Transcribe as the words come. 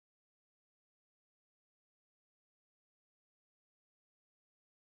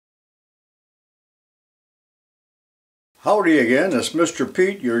Howdy again, it's Mr.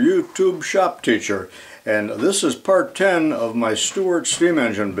 Pete, your YouTube shop teacher, and this is part 10 of my Stuart steam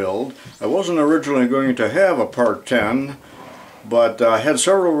engine build. I wasn't originally going to have a part 10, but I had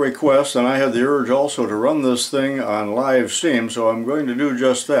several requests and I had the urge also to run this thing on live steam, so I'm going to do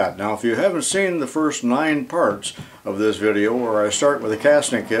just that. Now if you haven't seen the first 9 parts of this video where I start with a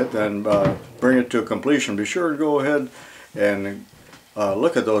casting kit and bring it to completion, be sure to go ahead and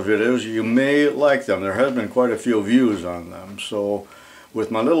look at those videos. You may like them. There has been quite a few views on them. So with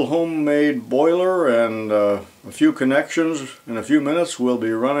my little homemade boiler and a few connections, in a few minutes we'll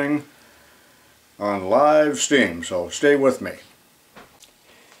be running on live steam, so stay with me.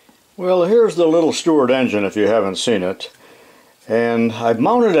 Well, here's the little Stuart engine if you haven't seen it, and I've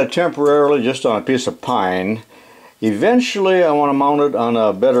mounted it temporarily just on a piece of pine. Eventually I want to mount it on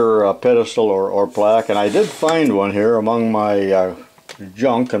a better pedestal or plaque, and I did find one here among my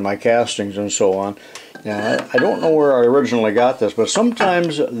junk and my castings and so on. And I don't know where I originally got this, but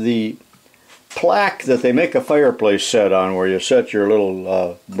sometimes the plaque that they make a fireplace set on, where you set your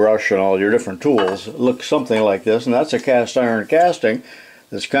little brush and all your different tools, looks something like this, and that's a cast iron casting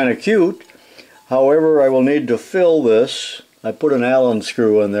that's kind of cute. However, I will need to fill this. I put an Allen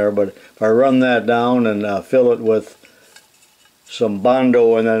screw in there, but if I run that down and fill it with some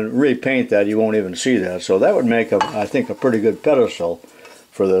Bondo and then repaint that, you won't even see that. So that would make, I think, a pretty good pedestal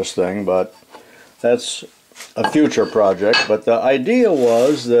for this thing, but that's a future project. But the idea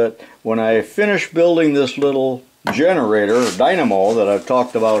was that when I finish building this little generator, or dynamo, that I've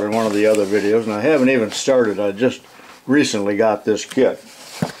talked about in one of the other videos, and I haven't even started, I just recently got this kit.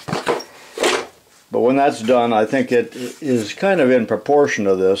 But when that's done, I think it is kind of in proportion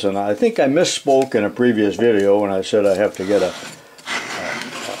to this, and I think I misspoke in a previous video when I said I have to get a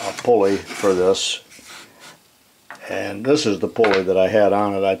pulley for this. And this is the pulley that I had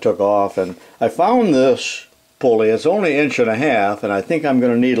on it. I took off, and I found this pulley. It's only 1.5 inches, and I think I'm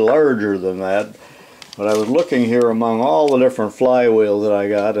going to need larger than that. But I was looking here among all the different flywheels that I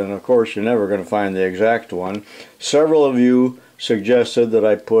got, and of course you're never going to find the exact one. Several of you suggested that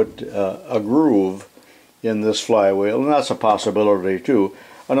I put a groove in this flywheel, and that's a possibility too.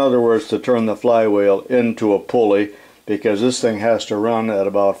 In other words, to turn the flywheel into a pulley, because this thing has to run at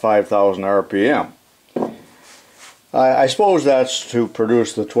about 5,000 RPM. I suppose that's to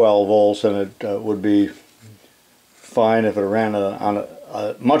produce the 12 volts, and it would be fine if it ran on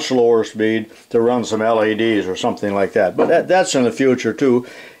a much lower speed to run some LEDs or something like that. But that's in the future too,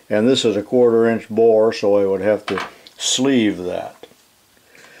 and this is a 1/4 inch bore, so I would have to sleeve that.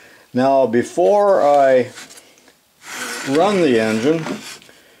 Now before I run the engine,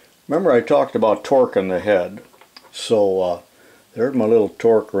 remember I talked about torquing the head. So there's my little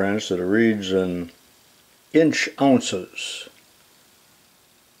torque wrench that reads in inch ounces.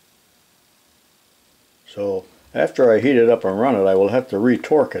 So after I heat it up and run it, I will have to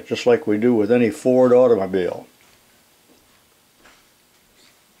retorque it, just like we do with any Ford automobile.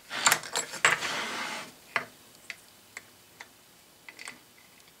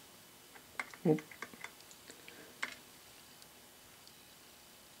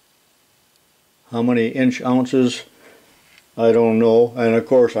 How many inch ounces, I don't know, and of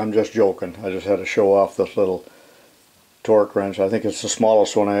course I'm just joking. I just had to show off this little torque wrench. I think it's the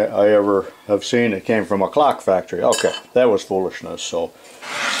smallest one I ever have seen. It came from a clock factory. Okay, that was foolishness. So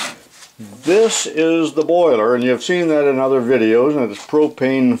this is the boiler, and you've seen that in other videos, and it's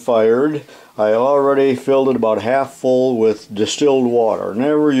propane fired. I already filled it about half full with distilled water.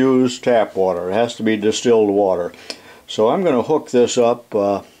 Never use tap water. It has to be distilled water. So I'm going to hook this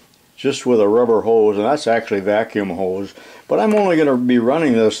up just with a rubber hose, and that's actually vacuum hose, but I'm only going to be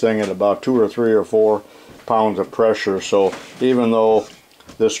running this thing at about 2 or 3 or 4 pounds of pressure, so even though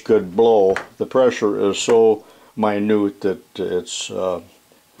this could blow, the pressure is so minute that it's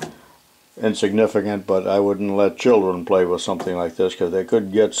insignificant. But I wouldn't let children play with something like this, because they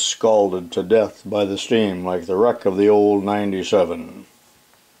could get scalded to death by the steam, like the wreck of the old 97.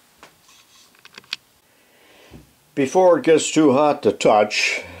 Before it gets too hot to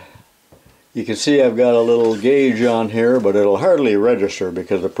touch, you can see I've got a little gauge on here, but it'll hardly register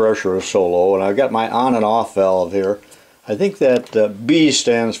because the pressure is so low. And I've got my on and off valve here. I think that B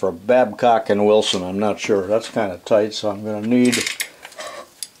stands for Babcock and Wilson. I'm not sure. That's kind of tight, so I'm going to need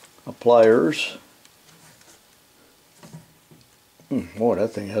pliers. Boy, that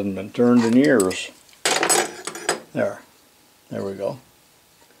thing hasn't been turned in years. There we go.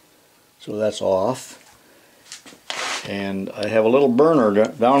 So that's off. And I have a little burner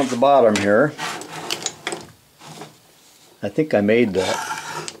down at the bottom here. I think I made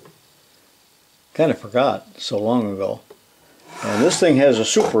that. Kind of forgot so long ago. And this thing has a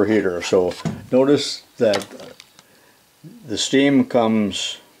superheater, so notice that the steam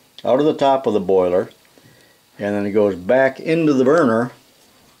comes out of the top of the boiler and then it goes back into the burner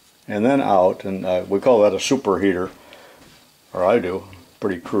and then out, and we call that a superheater, or I do.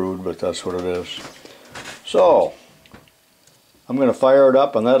 Pretty crude, but that's what it is. So I'm going to fire it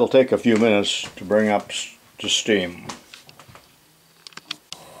up, and that'll take a few minutes to bring up to steam.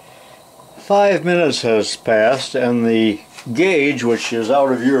 5 minutes has passed and the gauge, which is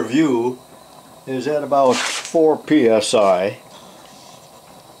out of your view, is at about 4 psi.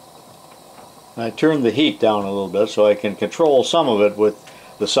 I turned the heat down a little bit so I can control some of it with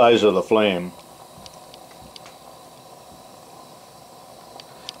the size of the flame.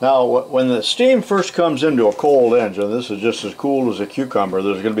 Now, when the steam first comes into a cold engine, this is just as cool as a cucumber,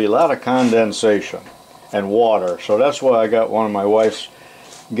 there's going to be a lot of condensation and water. So that's why I got one of my wife's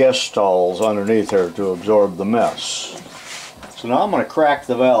guest towels underneath here to absorb the mess. So now I'm going to crack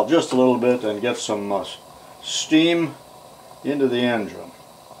the valve just a little bit and get some steam into the engine.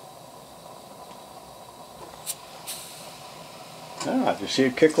 Ah, do you see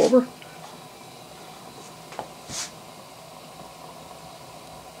it kick over?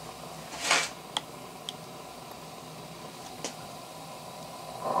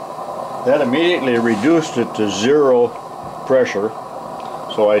 That immediately reduced it to 0 pressure,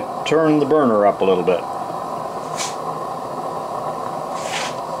 so I turned the burner up a little bit.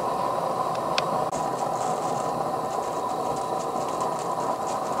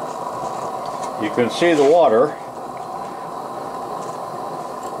 You can see the water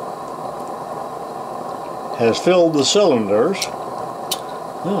has filled the cylinders.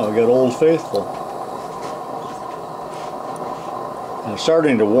 Oh, I got Old Faithful. And it's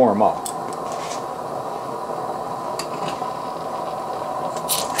starting to warm up.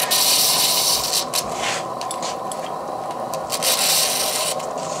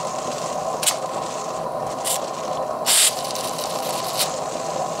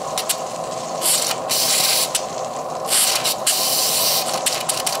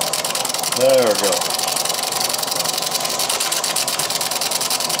 There we go.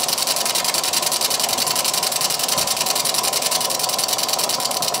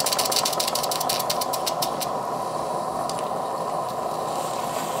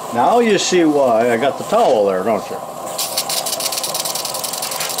 Now you see why I got the towel there, don't you?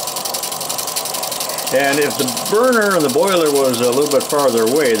 And if the burner and the boiler was a little bit farther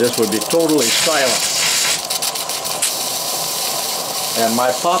away, this would be totally silent. And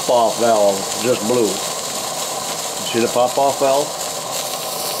my pop-off valve just blew. You see the pop-off valve?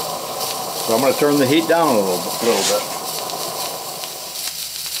 So I'm going to turn the heat down a little bit.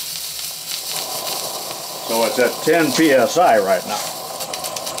 So it's at 10 psi right now.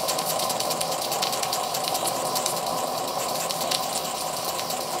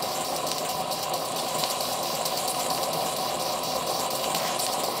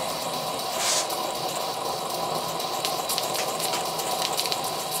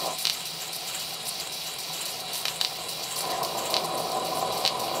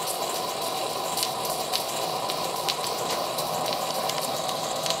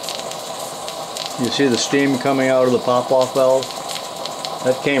 You see the steam coming out of the pop-off valve?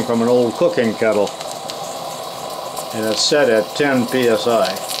 That came from an old cooking kettle, and it's set at 10 psi.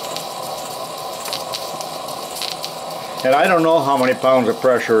 And I don't know how many pounds of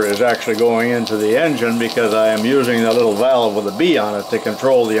pressure is actually going into the engine because I am using the little valve with a B on it to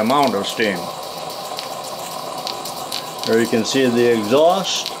control the amount of steam. There you can see the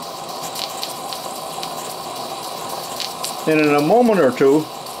exhaust. And in a moment or two,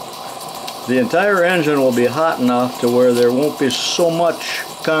 the entire engine will be hot enough to where there won't be so much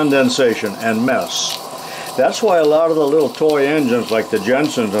condensation and mess. That's why a lot of the little toy engines like the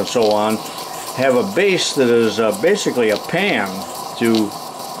Jensens and so on have a base that is basically a pan to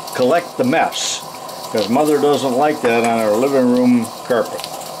collect the mess, because Mother doesn't like that on her living room carpet.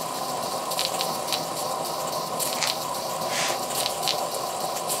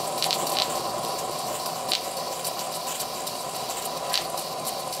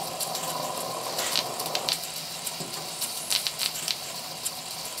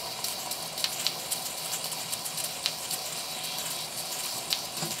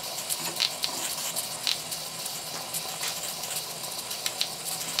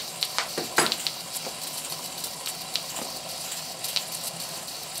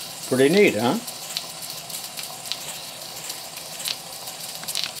 Pretty neat, huh?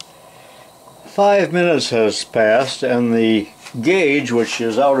 Five minutes has passed and the gauge, which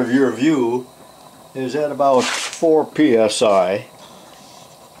is out of your view, is at about 4 psi.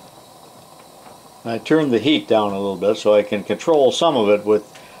 I turned the heat down a little bit so I can control some of it with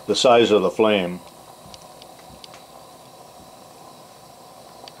the size of the flame.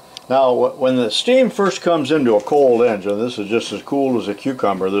 Now, when the steam first comes into a cold engine, this is just as cool as a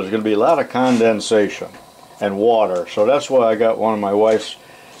cucumber, there's going to be a lot of condensation and water. So that's why I got one of my wife's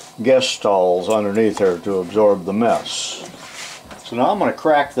guest stalls underneath here to absorb the mess. So now I'm going to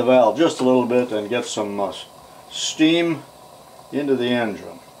crack the valve just a little bit and get some steam into the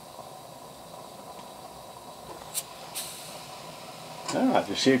engine. Ah,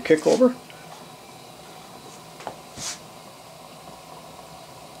 do you see it kick over?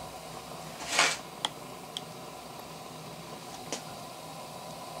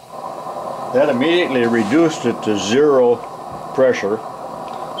 That immediately reduced it to 0 pressure,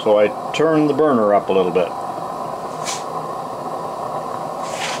 so I turned the burner up a little bit.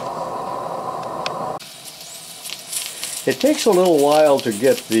 It takes a little while to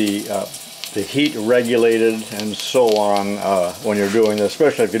get the heat regulated and so on when you're doing this,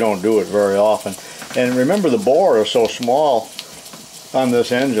 especially if you don't do it very often. And remember, the bore is so small on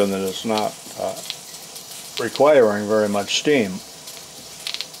this engine that it's not requiring very much steam.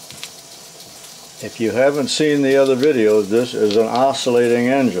 If you haven't seen the other videos, this is an oscillating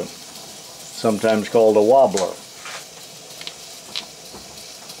engine, sometimes called a wobbler.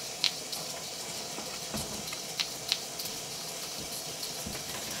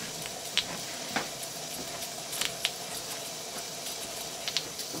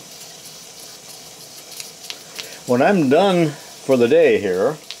 When I'm done for the day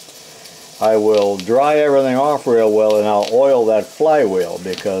here, I will dry everything off real well, and I'll oil that flywheel,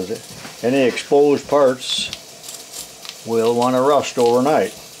 because any exposed parts will want to rust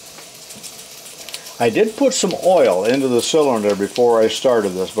overnight. I did put some oil into the cylinder before I started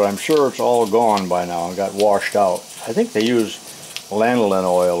this, but I'm sure it's all gone by now and got washed out. I think they use lanolin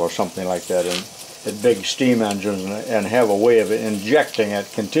oil or something like that in big steam engines, and have a way of injecting it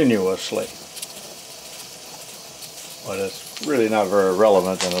continuously. But it's really not very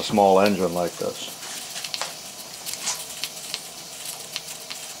relevant in a small engine like this.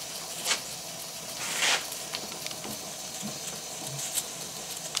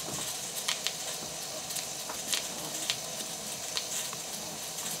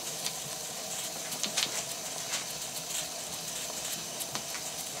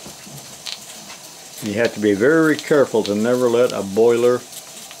 You have to be very careful to never let a boiler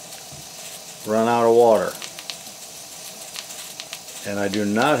run out of water. And I do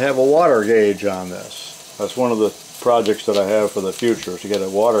not have a water gauge on this. That's one of the projects that I have for the future, is to get a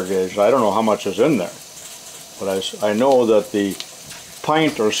water gauge. I don't know how much is in there, but I know that the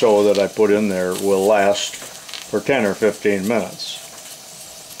pint or so that I put in there will last for 10 or 15 minutes,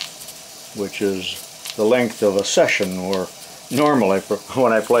 which is the length of a session, or normally for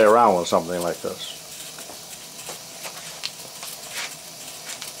when I play around with something like this.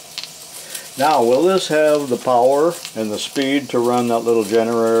 Now, will this have the power and the speed to run that little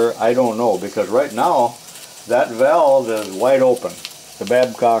generator? I don't know, because right now that valve is wide open. The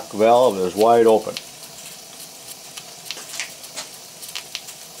Babcock valve is wide open.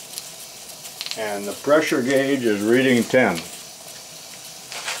 And the pressure gauge is reading 10.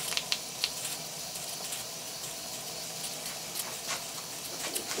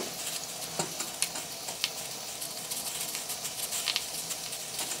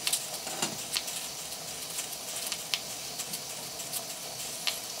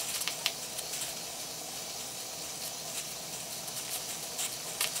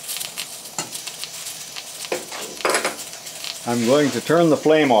 I'm going to turn the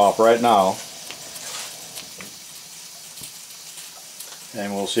flame off right now,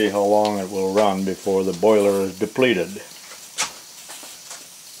 and we'll see how long it will run before the boiler is depleted.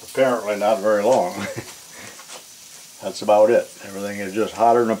 Apparently not very long. That's about it. Everything is just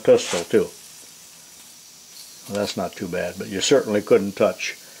hotter than a pistol too. Well, that's not too bad, but you certainly couldn't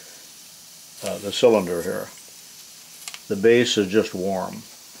touch the cylinder here. The base is just warm.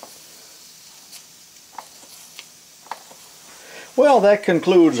 Well, that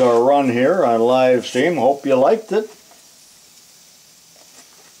concludes our run here on live steam. Hope you liked it.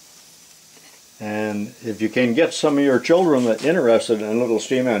 And if you can get some of your children that are interested in little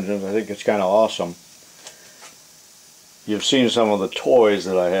steam engines, I think it's kind of awesome. You've seen some of the toys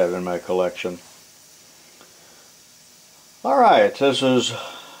that I have in my collection. Alright, this is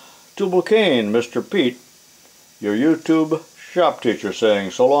Tubalcain, Mr. Pete, your YouTube shop teacher,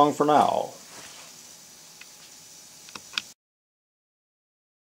 saying so long for now.